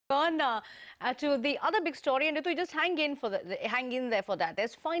On to the other big story, and Ritu, just hang in there for that.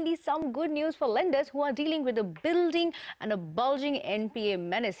 There's finally some good news for lenders who are dealing with a building and a bulging NPA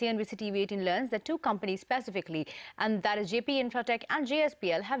menace. CNBC-TV18 learns that two companies specifically, and that is JSPL Infratech and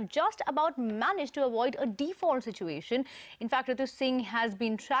JSPL, have just about managed to avoid a default situation. In fact, Ritu Singh has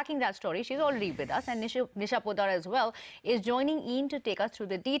been tracking that story. She's already with us, and Nisha Poddar as well is joining in to take us through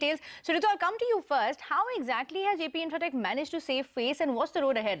the details. So Ritu, I'll come to you first. How exactly has JSPL Infratech managed to save face, and what's the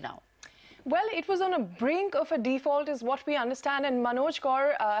road ahead now? Well, it was on a brink of a default is what we understand, and Manoj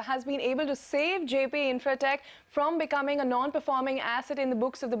Kaur has been able to save JSPL Infratech from becoming a non-performing asset in the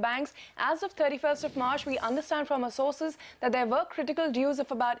books of the banks. As of 31st of March, we understand from our sources that there were critical dues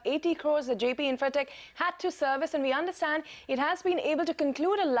of about 80 crores that JSPL Infratech had to service, and we understand it has been able to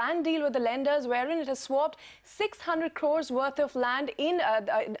conclude a land deal with the lenders wherein it has swapped 600 crores worth of land in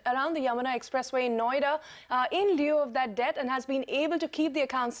around the Yamuna Expressway in Noida in lieu of that debt, and has been able to keep the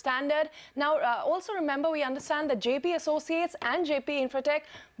account standard. Now, also remember, we understand that JP Associates and JSPL Infratech,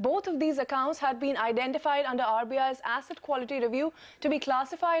 both of these accounts had been identified under RBI's asset quality review to be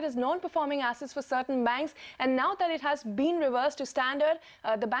classified as non-performing assets for certain banks. And now that it has been reversed to standard,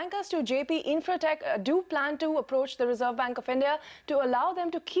 the bankers to JSPL Infratech do plan to approach the Reserve Bank of India to allow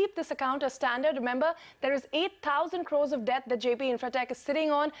them to keep this account as standard. Remember, there is 8,000 crores of debt that JSPL Infratech is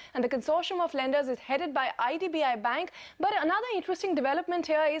sitting on, and the consortium of lenders is headed by IDBI Bank. But another interesting development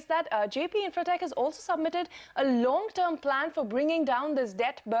here is that JSPL Infratech has also submitted a long-term plan for bringing down this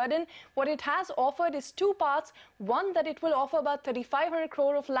debt burden. What it has offered is two parts. One, that it will offer about 3,500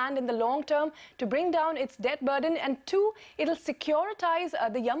 crore of land in the long term to bring down its debt burden, and two, it'll securitize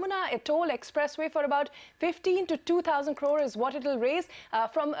the Yamuna Atoll Expressway for about 15 to 2,000 crore is what it'll raise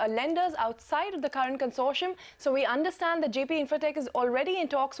from lenders outside of the current consortium. So we understand that JSPL Infratech is already in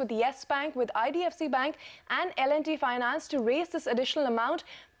talks with Yes Bank, with IDFC Bank and L&T Finance to raise this additional amount,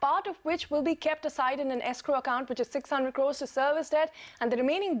 part of which will be kept aside in an escrow account, which is 600 crores to service debt, and the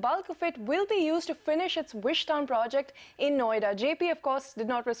remaining bulk of it will be used to finish its Wishtown project in Noida. JP, of course, did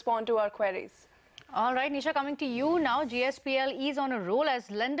not respond to our queries. All right, Nisha, coming to you now. JSPL is on a roll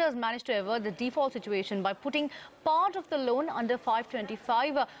as lenders managed to avert the default situation by putting part of the loan under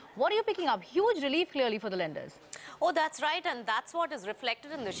 525. What are you picking up? Huge relief clearly for the lenders. Oh, that's right, and that's what is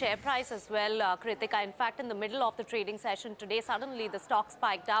reflected in the share price as well, Kritika. In fact, in the middle of the trading session today, suddenly the stock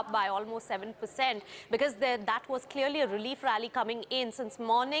spiked up by almost 7% because that was clearly a relief rally coming in. Since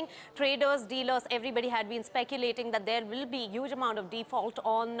morning, traders, dealers, everybody had been speculating that there will be a huge amount of default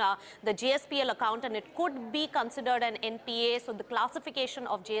on the JSPL account, and it could be considered an NPA. So the classification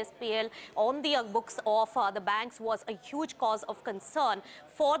of JSPL on the books of the banks was a huge cause of concern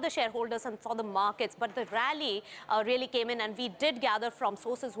for the shareholders and for the markets. But the rally really came in, and we did gather from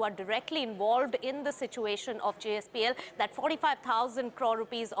sources who are directly involved in the situation of JSPL that 45,000 crore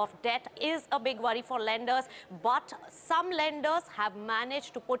rupees of debt is a big worry for lenders. But some lenders have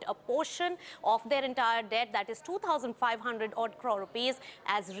managed to put a portion of their entire debt, that is 2,500 odd crore rupees,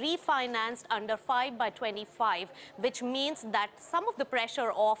 as refinanced under 5/25, which means that some of the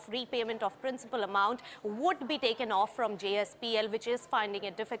pressure of repayment of principal amount would be taken off from JSPL, which is finding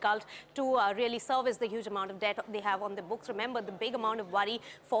it difficult to really service the huge amount of debt they have on the books. Remember, the big amount of worry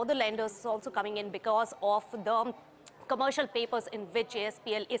for the lenders is also coming in because of the commercial papers in which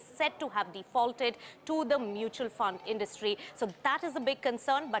JSPL is said to have defaulted to the mutual fund industry. So that is a big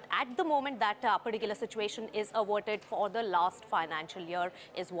concern, but at the moment that particular situation is averted for the last financial year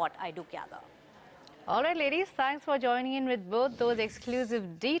is what I do gather. All right, ladies, thanks for joining in with both those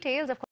exclusive details. Of course,